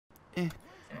I'm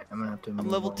gonna have to move I'm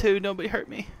level on. 2. Nobody hurt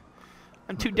me.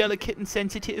 I'm too delicate and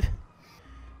sensitive.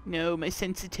 No, my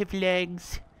sensitive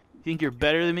legs. You think you're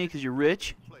better than me because you're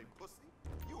rich?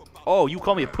 Oh, you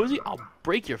call me a pussy? I'll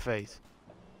break your face.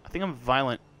 I think I'm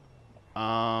violent.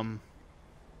 I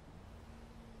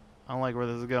don't like where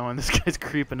this is going. This guy's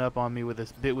creeping up on me with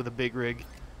a big rig.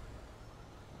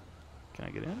 Can I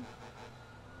get in?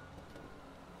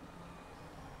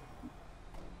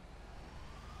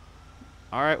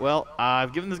 Alright, well,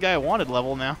 I've given this guy a wanted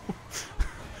level now.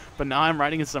 But now I'm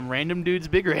riding in some random dude's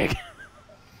big rig.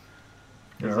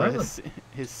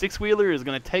 His six-wheeler is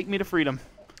going to take me to freedom.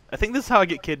 I think this is how I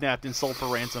get kidnapped and sold for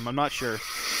ransom. I'm not sure.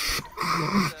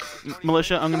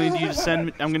 Militia, I'm going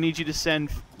to need you to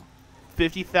send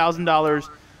 $50,000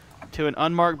 to an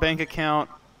unmarked bank account.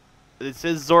 It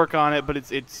says Zork on it, but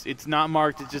it's not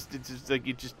marked. It's just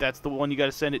that's the one you got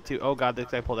to send it to. Oh God,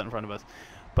 this guy pulled that in front of us.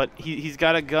 But he's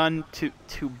got a gun to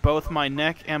both my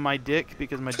neck and my dick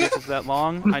because my dick is that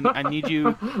long. I need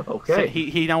you. Okay.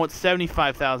 He now wants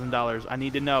 $75,000. I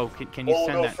need to know. Can you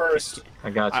send that? First. I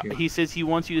got you. He says he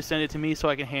wants you to send it to me so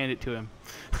I can hand it to him.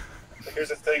 Here's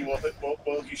the thing.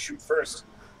 Will you shoot first?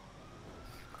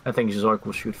 I think Zork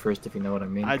will shoot first, if you know what I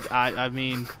mean. I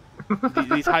mean,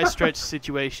 these high stretch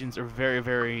situations are very,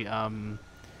 very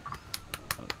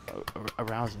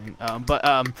arousing.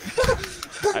 I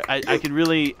could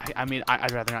really. I mean,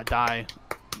 I'd rather not die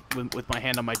with my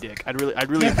hand on my dick. I'd really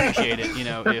appreciate it. You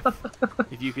know,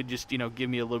 if you could just give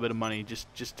me a little bit of money just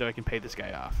so I can pay this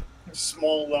guy off.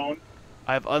 Small loan.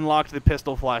 I've unlocked the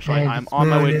pistol flashlight. I'm on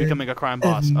my way to becoming a crime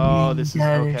boss. Oh, this is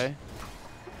okay.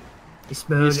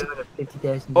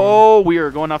 Oh, we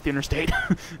are going off the interstate.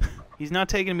 He's not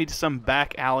taking me to some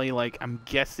back alley, like I'm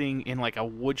guessing in like a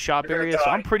wood shop area. So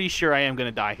I'm pretty sure I am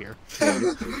gonna die here.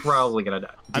 You're probably gonna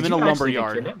die. I'm in a lumber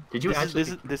yard. Did you actually?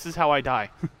 This is how I die.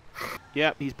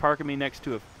 Yep, he's parking me next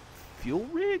to a fuel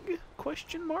rig?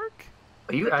 Question mark.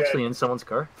 Are you actually in someone's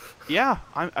car? Yeah.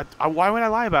 Why would I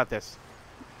lie about this?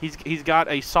 He's got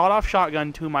a sawed-off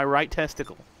shotgun to my right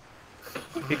testicle.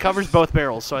 It covers both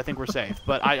barrels, so I think we're safe.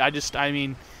 But I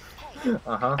mean,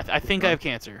 I think I have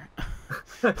cancer.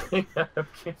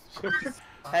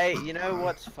 Hey, you know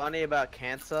what's funny about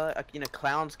cancer?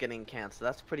 Clowns getting cancer.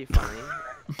 That's pretty funny.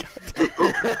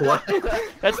 What?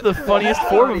 That's the funniest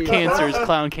form of cancer is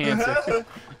clown cancer.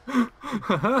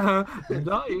 I'm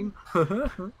dying.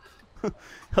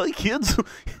 Hey kids,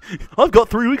 I've got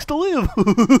 3 weeks to live.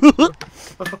 Oh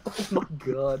my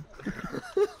God.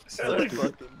 Sounds like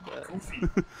goofy.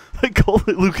 I call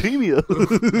it leukemia.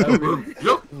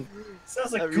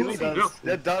 Sounds like That really goofy. does.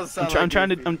 That does sound. I'm trying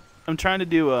to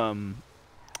do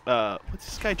what's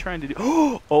this guy trying to do?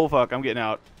 Oh fuck, I'm getting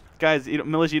out. Guys,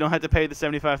 Militia, you don't have to pay the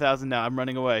 $75,000 now. I'm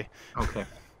running away. Okay.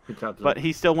 Good job. But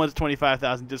he still wants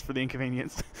 $25,000 just for the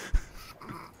inconvenience.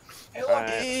 Hey, look.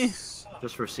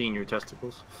 Just for seeing your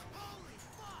testicles.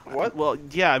 What? Well,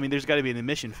 yeah, I mean, there's got to be an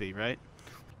admission fee, right?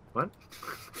 What?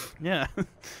 Yeah,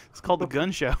 it's called the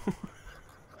gun show.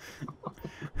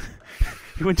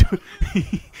 He went to a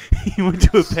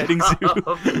petting zoo.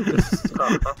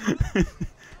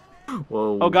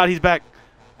 Whoa. Oh God, he's back.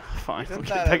 Fine. Isn't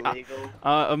Okay, that back. illegal?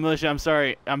 Militia, I'm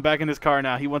sorry. I'm back in his car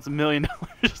now. He wants $1 million.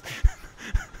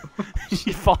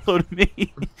 He followed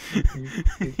me.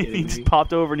 He just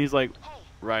popped over and he's like,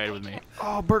 ride with me.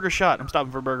 Oh, burger shot. I'm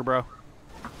stopping for a burger, bro.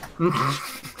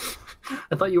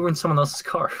 I thought you were in someone else's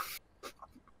car.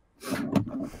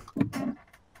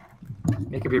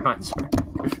 Make up your mind, sir.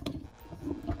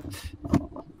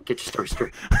 Get your story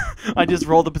straight. I just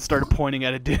rolled up and started pointing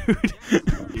at a dude.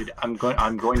 Dude, I'm going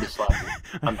to slap you.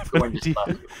 I'm going to slap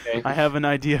you, okay? I have an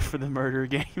idea for the murder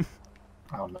game.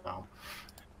 Oh no.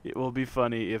 It will be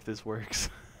funny if this works.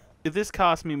 If this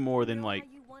costs me more than like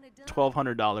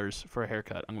 $1,200 for a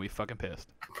haircut, I'm gonna be fucking pissed.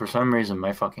 For some reason,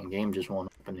 my fucking game just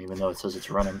won't open, even though it says it's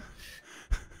running.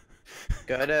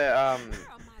 Go to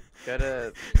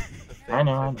the thing I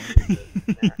know. to-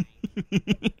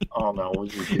 Oh no, what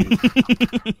did you do?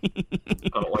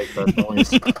 I don't like that noise.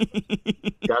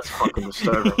 That's fucking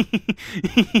disturbing.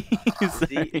 Is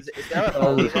that what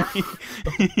Holy Posse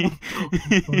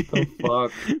What the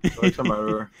fuck? It's a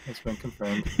murder. It's been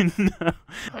confirmed. No.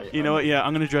 You know what? Yeah,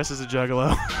 I'm gonna dress as a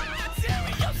juggalo.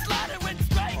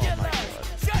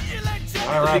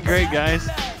 That'd be great, guys.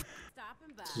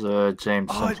 This is James.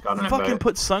 Oh, I fucking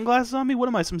put sunglasses on me. What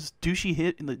am I? Some douchey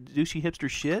hipster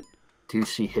shit?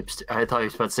 Douchey hipster. I thought you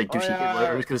were about to say douchey. yeah.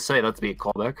 I was gonna say that'd be a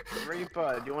callback.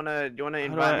 Reaper, do you wanna How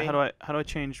invite do me? I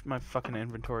change my fucking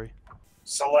inventory?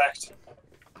 Select.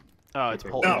 Oh, it's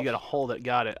hold. No. You gotta hold it.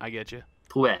 Got it. I get you.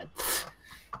 What?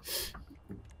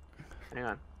 Hang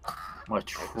on. I'm gonna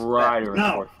try to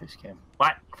record this game.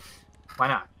 What? Why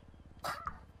not?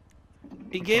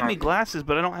 He gave me glasses,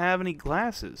 but I don't have any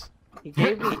glasses. He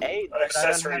gave me AIDS, but I don't have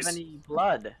Accessories. any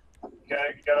blood. You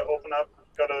gotta open up,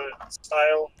 go to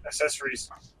style, accessories.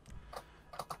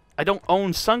 I don't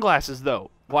own sunglasses though.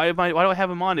 Why do I have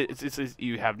them on? It's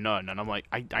you have none, and I'm like,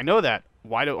 I know that.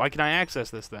 Why can I access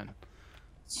this then?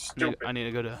 Stupid. I need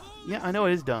to go to. Yeah, I know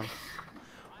it is dumb.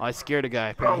 Oh, I scared a guy.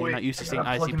 Apparently, he's not used to seeing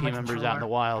ICP members out in the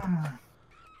wild.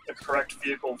 The correct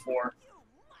vehicle for.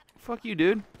 Fuck you,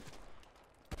 dude.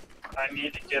 I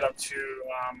need to get up to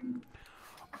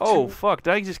Oh fuck!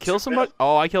 Did I just kill somebody?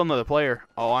 Oh, I killed another player.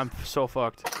 Oh, I'm so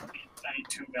fucked. I need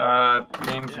 2 mil.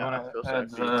 James, you wanna add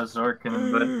Zork and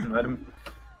invite him?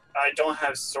 I don't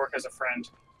have Zork as a friend.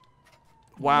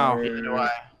 Wow. Neither do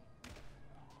I.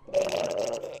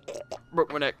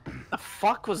 Broke my neck. The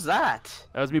fuck was that?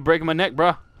 That was me breaking my neck,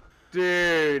 bruh.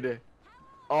 Dude.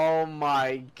 Oh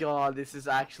my god, this is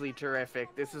actually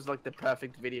terrific. This is like the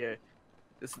perfect video.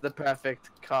 This is the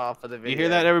perfect car for the video. You hear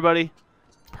that, everybody?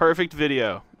 Perfect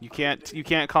video. You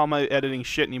can't call my editing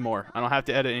shit anymore. I don't have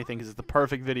to edit anything because it's the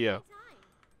perfect video.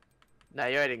 Nah,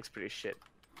 your editing's pretty shit.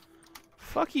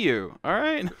 Fuck you. All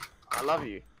right. I love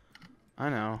you. I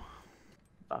know.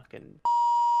 Fucking.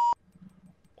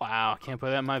 Wow, can't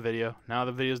put that in my video. Now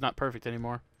the video's not perfect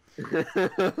anymore.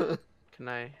 Can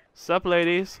I? Sup,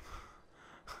 ladies?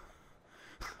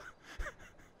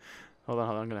 Hold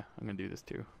on. I'm gonna do this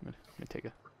too. I'm gonna take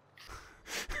a.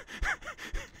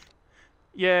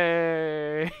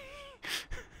 Yay! I'm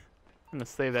gonna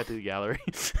save that to the gallery.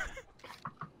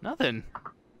 Nothing.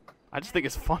 I just think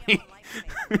it's funny.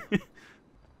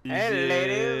 Hey,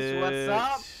 ladies, what's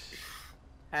up?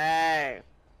 Hey,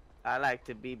 I like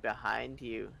to be behind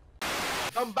you.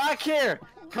 Come back here!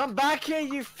 Come back here,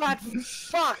 you fat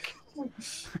fuck!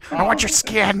 I want your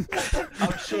skin.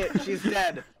 Oh shit, she's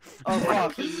dead. Oh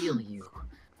fuck. Feel you.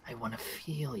 I want to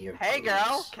feel your. Hey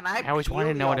girl, can I? I always peel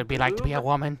wanted to know what your it'd be like to be a boob?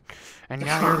 woman, and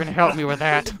now you're gonna help me with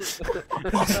that.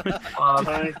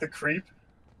 Tonic the creep.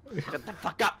 Shut the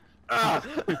fuck up. Ugh.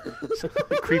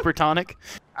 Creeper tonic.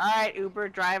 Alright, Uber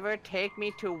driver, take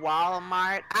me to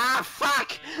Walmart. Ah,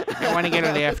 fuck! I want to get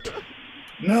a lift.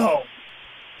 No.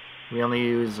 We only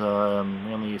use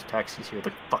taxis here,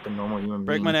 like fucking normal human beings.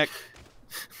 Break my neck.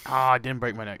 Oh, I didn't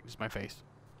break my neck. It's my face.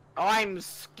 Oh, I'm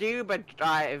scuba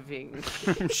driving.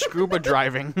 Scuba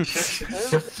driving. I'm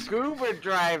scuba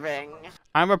driving.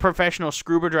 I'm a professional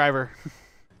scuba driver. Do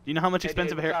you know how much Hey,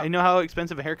 expensive dude, hair? stop. You know how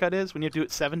expensive a haircut is when you have to do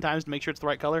it 7 times to make sure it's the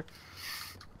right color?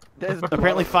 There's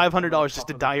Apparently $500 just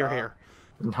to dye your hair.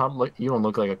 You don't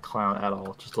look like a clown at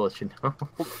all. Just to let you know.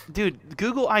 Dude,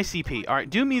 Google ICP. All right,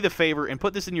 do me the favor and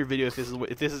put this in your video if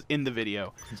this is in the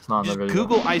video. It's not in Just the video.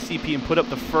 Google ICP and put up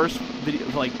the first video,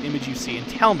 like image you see, and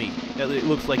tell me that it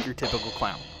looks like your typical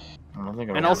clown. I don't think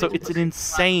I And will. also, it's an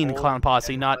insane clown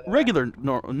posse, not regular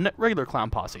clown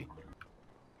posse.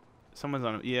 Someone's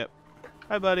on it. Yep.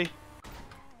 Hi, buddy.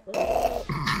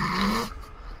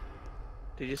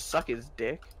 Did you suck his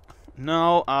dick?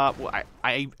 No. Well,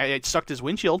 I sucked his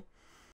windshield.